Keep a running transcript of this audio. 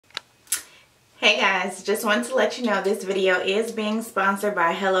Hey guys, just wanted to let you know this video is being sponsored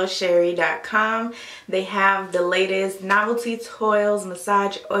by HelloSherry.com. They have the latest novelty toils,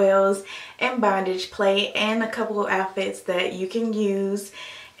 massage oils, and bondage plate, and a couple of outfits that you can use.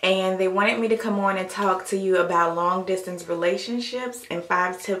 And they wanted me to come on and talk to you about long distance relationships and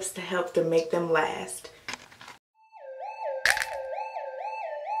 5 tips to help to make them last.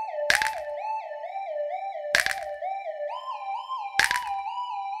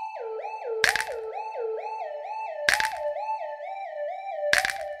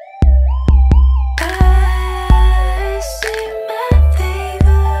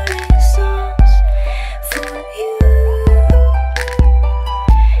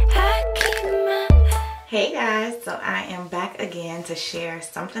 Hey guys, so I am back again to share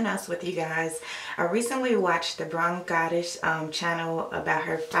something else with you guys. I recently watched the Brown Goddess channel about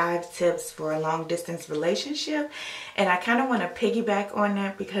her 5 tips for a long distance relationship, and I kind of want to piggyback on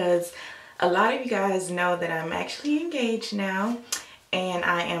that because a lot of you guys know that I'm actually engaged now and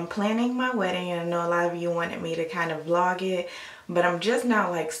I am planning my wedding, and I know a lot of you wanted me to kind of vlog it, but I'm just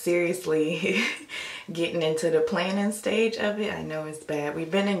not like seriously getting into the planning stage of it. I know it's bad. We've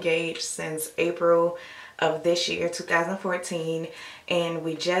been engaged since April of this year, 2014, and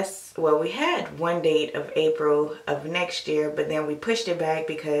we had one date of April of next year, but then we pushed it back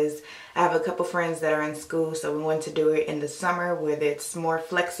because I have a couple friends that are in school, so we wanted to do it in the summer where it's more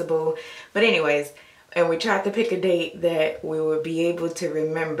flexible. But anyways, and we tried to pick a date that we would be able to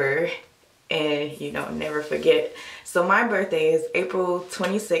remember and, you know, never forget. So my birthday is April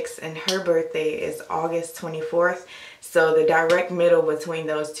 26th and her birthday is August 24th. So the direct middle between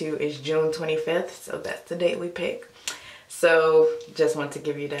those two is June 25th. So that's the date we pick. So just want to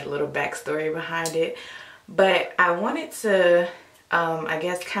give you that little backstory behind it. But I wanted to, I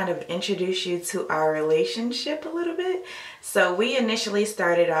guess, kind of introduce you to our relationship a little bit. So we initially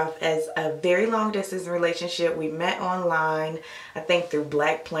started off as a very long distance relationship. We met online, I think through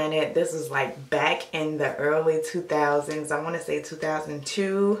Black Planet. This was like back in the early 2000s. I want to say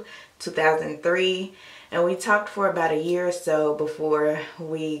 2002, 2003. And we talked for about a year or so before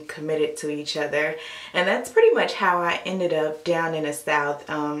we committed to each other. And that's pretty much how I ended up down in the South.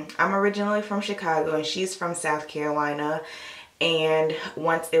 I'm originally from Chicago and she's from South Carolina. And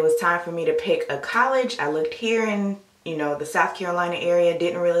once it was time for me to pick a college, I looked here in, you know, the South Carolina area,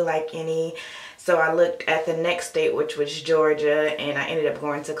 didn't really like any. So I looked at the next state, which was Georgia, and I ended up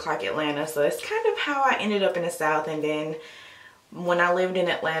going to Clark, Atlanta. So it's kind of how I ended up in the South. And then when I lived in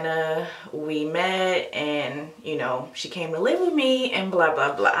Atlanta, we met and, you know, she came to live with me and blah,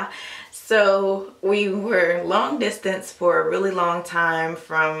 blah, blah. So we were long distance for a really long time.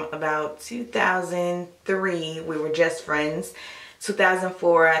 From about 2003, we were just friends.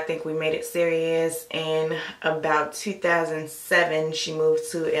 2004, I think we made it serious. And about 2007, she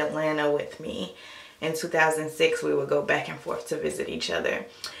moved to Atlanta with me. In 2006, we would go back and forth to visit each other.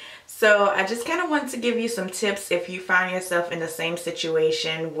 So I just kind of want to give you some tips if you find yourself in the same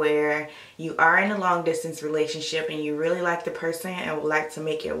situation where you are in a long distance relationship and you really like the person and would like to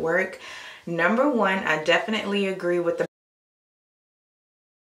make it work. Number one, I definitely agree with the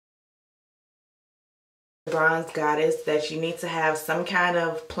Bronze Goddess that you need to have some kind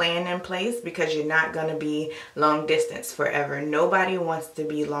of plan in place because you're not going to be long distance forever. Nobody wants to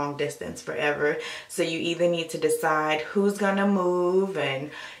be long distance forever. So you either need to decide who's going to move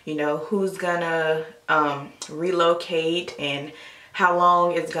and, you know, who's going to relocate and how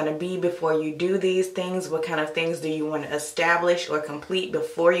long it's going to be before you do these things. What kind of things do you want to establish or complete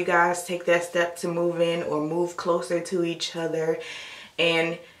before you guys take that step to move in or move closer to each other.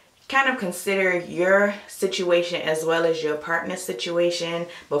 And kind of consider your situation as well as your partner's situation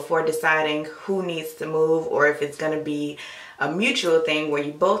before deciding who needs to move, or if it's going to be a mutual thing where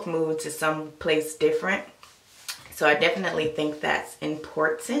you both move to some place different. So I definitely think that's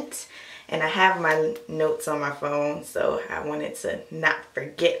important. And I have my notes on my phone, so I wanted to not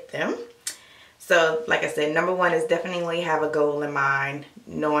forget them. So like I said, number one is definitely have a goal in mind,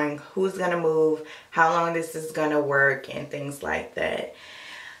 knowing who's going to move, how long this is going to work, and things like that.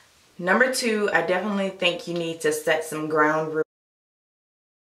 Number two, I definitely think you need to set some ground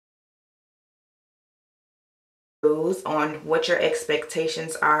rules on what your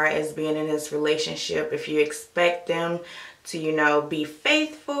expectations are as being in this relationship. If you expect them to, you know, be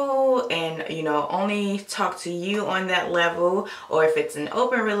faithful and, you know, only talk to you on that level, or if it's an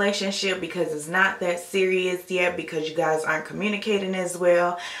open relationship because it's not that serious yet because you guys aren't communicating as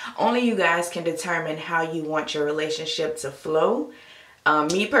well. Only you guys can determine how you want your relationship to flow.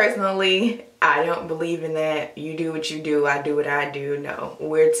 Me personally, I don't believe in that. You do what you do, I do what I do. No,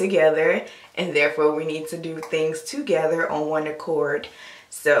 we're together and therefore we need to do things together on one accord.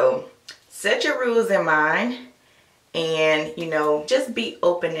 So set your rules in mind, and you know, just be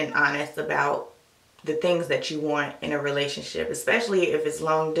open and honest about the things that you want in a relationship, especially if it's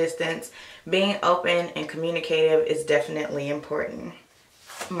long distance. Being open and communicative is definitely important.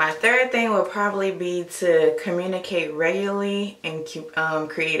 My third thing would probably be to communicate regularly and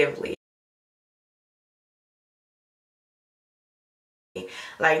creatively.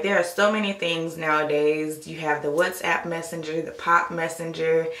 Like, there are so many things nowadays. You have the WhatsApp messenger, the pop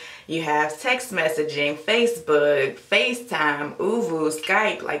messenger, you have text messaging, Facebook, FaceTime, Uvu,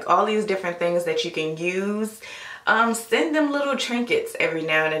 Skype, like all these different things that you can use. Send them little trinkets every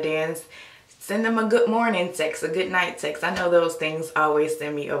now and then. Send them a good morning text, a good night text. I know those things always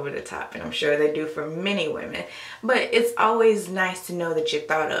send me over the top, and I'm sure they do for many women. But it's always nice to know that you're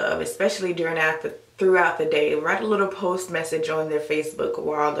thought of, especially throughout the day. Write a little post message on their Facebook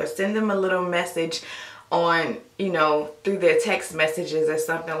wall, or send them a little message on, you know, through their text messages or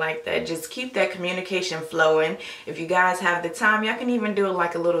something like that. Just keep that communication flowing. If you guys have the time, y'all can even do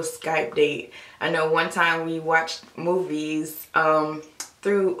like a little Skype date. I know one time we watched movies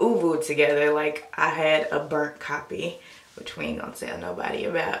through Uvu together. Like, I had a burnt copy, which we ain't gonna tell nobody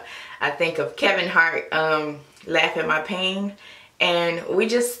about. I think of Kevin Hart, Laugh at My Pain, and we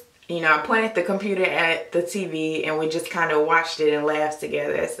just, you know, I pointed the computer at the TV and we just kind of watched it and laughed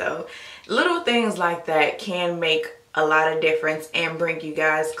together. So little things like that can make a lot of difference and bring you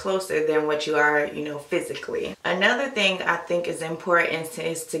guys closer than what you are, you know, physically. Another thing I think is important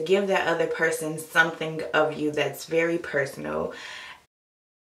is to give that other person something of you that's very personal.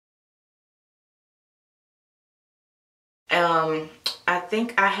 I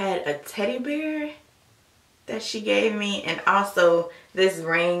think I had a teddy bear that she gave me, and also this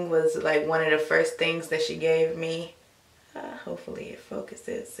ring was like one of the first things that she gave me. Hopefully it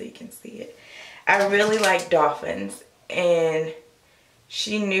focuses so you can see it. I really like dolphins, and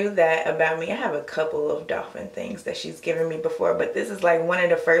she knew that about me. I have a couple of dolphin things that she's given me before, but this is like one of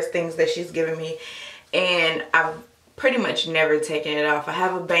the first things that she's given me, and I've pretty much never taken it off. I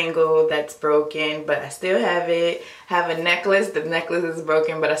have a bangle that's broken, but I still have it. I have a necklace. The necklace is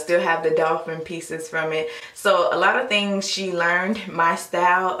broken, but I still have the dolphin pieces from it. So a lot of things she learned, my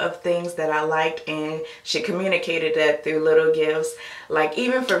style of things that I liked, and she communicated that through little gifts. Like,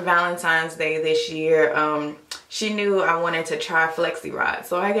 even for Valentine's Day this year, she knew I wanted to try flexi rods.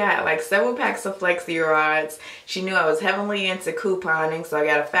 So I got like several packs of flexi rods. She knew I was heavily into couponing, so I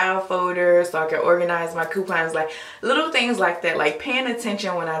got a file folder so I could organize my coupons. Like, little things like that, like paying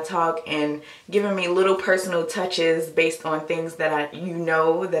attention when I talk and giving me little personal touches based on things that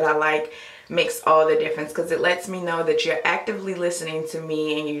that I like, makes all the difference, because it lets me know that you're actively listening to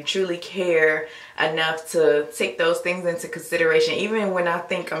me and you truly care enough to take those things into consideration. Even when I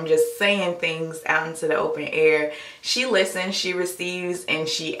think I'm just saying things out into the open air, she listens, she receives, and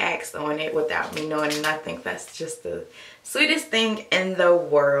she acts on it without me knowing, and I think that's just the sweetest thing in the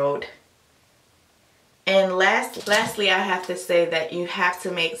world. And lastly, I have to say that you have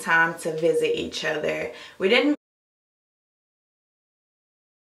to make time to visit each other. We didn't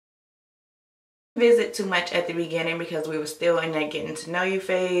visit too much at the beginning because we were still in that getting to know you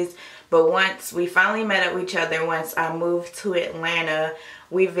phase, but once we finally met up with each other, once I moved to Atlanta,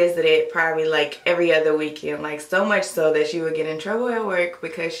 we visited probably like every other weekend, like so much so that she would get in trouble at work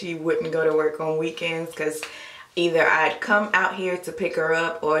because she wouldn't go to work on weekends, because either I'd come out here to pick her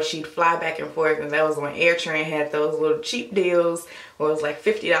up or she'd fly back and forth, and that was when AirTran had those little cheap deals where it was like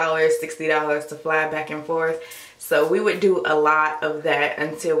 $50, $60 to fly back and forth. So we would do a lot of that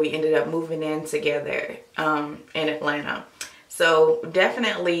until we ended up moving in together in Atlanta. So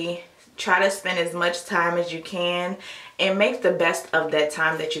definitely try to spend as much time as you can and make the best of that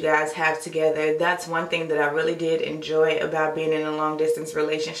time that you guys have together. That's one thing that I really did enjoy about being in a long distance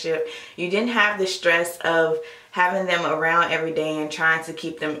relationship. You didn't have the stress of having them around every day and trying to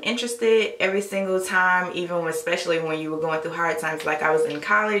keep them interested every single time, especially when you were going through hard times. Like, I was in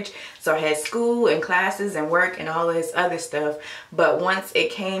college, so I had school and classes and work and all this other stuff. But once it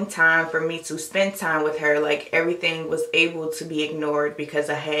came time for me to spend time with her, like, everything was able to be ignored because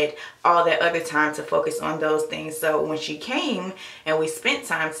I had all that other time to focus on those things. So when she came and we spent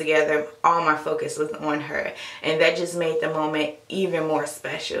time together, all my focus was on her, and that just made the moment even more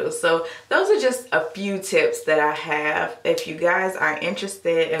special. So those are just a few tips that I have. If you guys are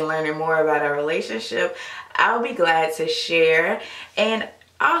interested in learning more about our relationship, I'll be glad to share. And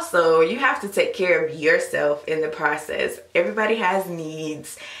also, you have to take care of yourself in the process. Everybody has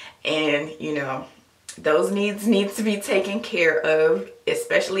needs, and you know, those needs to be taken care of,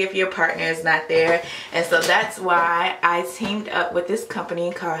 especially if your partner is not there. And so that's why I teamed up with this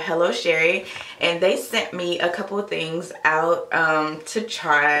company called Hello Sherry, and they sent me a couple of things out to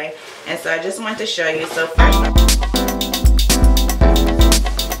try. And so I just wanted to show you. So first,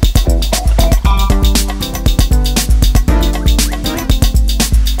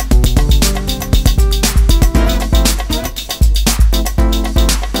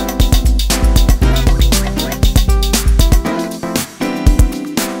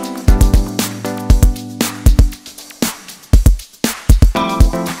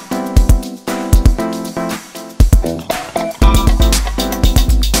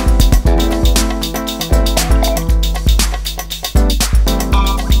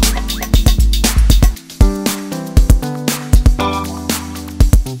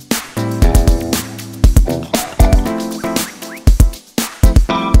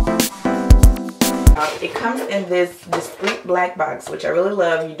 it comes in this discreet black box, which I really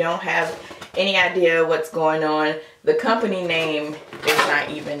love. You don't have any idea what's going on. The company name is not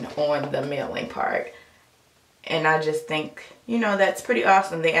even on the mailing part. And I just think, you know, that's pretty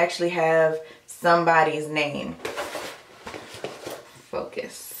awesome. They actually have somebody's name.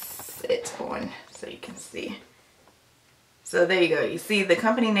 Focus it on so you can see. So there you go. You see the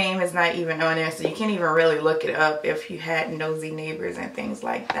company name is not even on there, so you can't even really look it up if you had nosy neighbors and things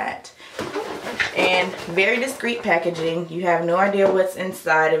like that. And very discreet packaging. You have no idea what's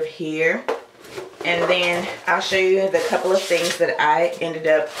inside of here. And then I'll show you the couple of things that I ended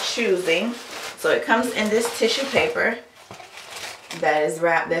up choosing. So it comes in this tissue paper that is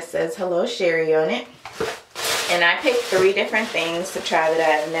wrapped that says Hello Sherry on it. And I picked 3 different things to try that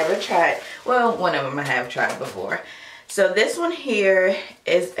I have never tried. Well, one of them I have tried before. So this one here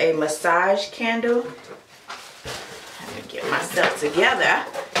is a massage candle. Let me get myself together.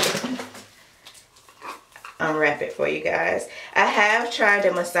 Unwrap it for you guys. I have tried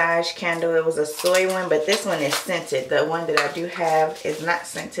a massage candle. It was a soy one, but this one is scented. The one that I do have is not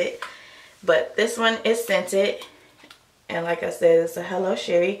scented, but this one is scented. And like I said, it's a Hello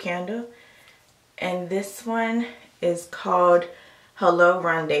Sherry candle. And this one is called Hello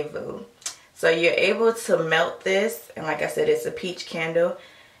Rendezvous. So you're able to melt this, and like I said, it's a peach candle.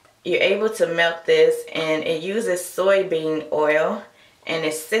 You're able to melt this, and it uses soybean oil, and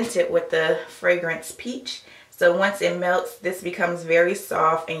it's scented with the fragrance peach. So once it melts, this becomes very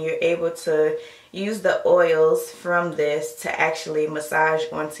soft, and you're able to use the oils from this to actually massage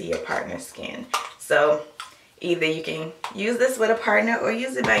onto your partner's skin. So either you can use this with a partner or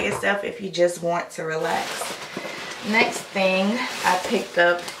use it by yourself if you just want to relax. Next thing I picked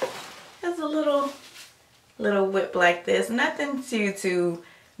up is a little whip like this. Nothing too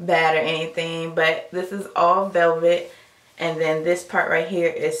bad or anything, but this is all velvet. And then this part right here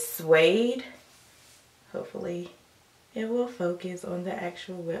is suede. Hopefully it will focus on the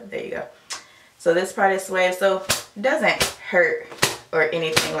actual whip. There you go. So this part is suede, so it doesn't hurt or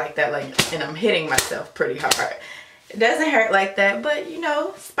anything like that. Like, and I'm hitting myself pretty hard. It doesn't hurt like that, but you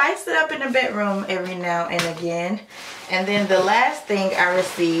know, spice it up in the bedroom every now and again. And then the last thing I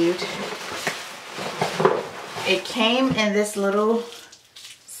received, it came in this little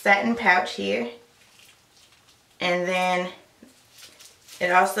satin pouch here. And then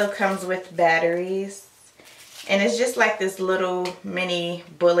it also comes with batteries. And it's just like this little mini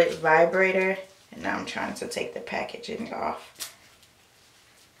bullet vibrator. And now I'm trying to take the packaging off.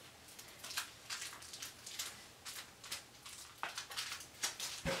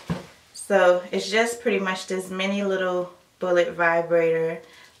 So it's just pretty much this mini little bullet vibrator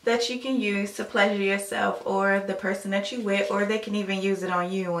that you can use to pleasure yourself or the person that you with, or they can even use it on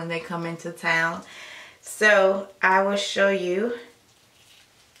you when they come into town. So I will show you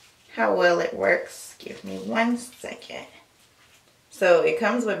how well it works. Give me 1 second. So it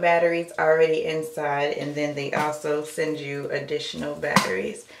comes with batteries already inside, and then they also send you additional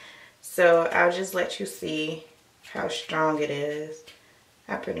batteries. So I'll just let you see how strong it is.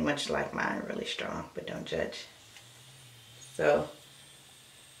 I pretty much like mine really strong, but don't judge. So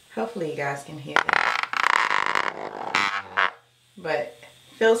hopefully you guys can hear that. But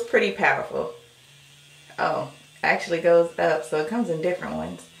it feels pretty powerful. Oh, it actually goes up, so it comes in different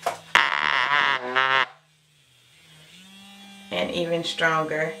ones. And even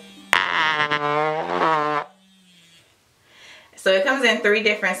stronger. So it comes in 3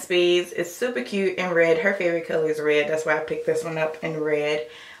 different speeds. It's super cute in red. Her favorite color is red. That's why I picked this one up in red.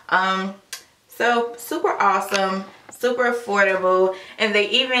 So super awesome, super affordable. And they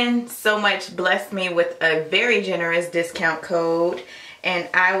even so much blessed me with a very generous discount code. And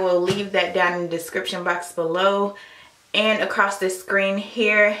I will leave that down in the description box below. And across the screen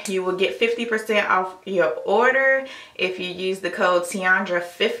here, you will get 50% off your order if you use the code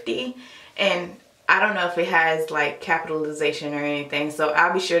Teaundra50. And I don't know if it has like capitalization or anything, so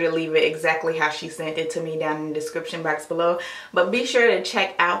I'll be sure to leave it exactly how she sent it to me down in the description box below. But be sure to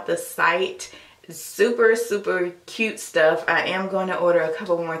check out the site. Super cute stuff. I am going to order a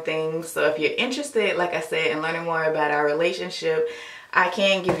couple more things, so if you're interested, like I said, in learning more about our relationship, I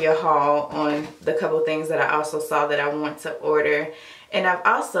can give you a haul on the couple things that I also saw that I want to order. And I've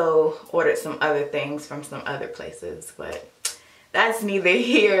also ordered some other things from some other places, but that's neither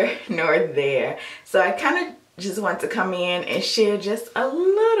here nor there. So I kind of just want to come in and share just a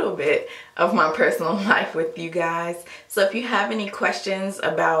little bit of my personal life with you guys. So if you have any questions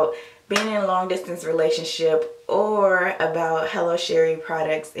about being in a long distance relationship or about Hello Sherry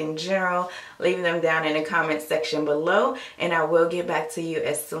products in general, leave them down in the comment section below and I will get back to you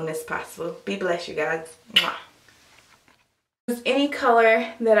as soon as possible. Be blessed, you guys. Mwah. There's any color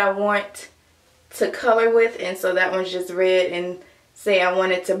that I want to color with, and so that one's just red, and say I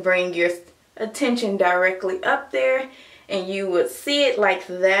wanted to bring your attention directly up there and you would see it like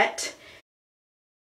that.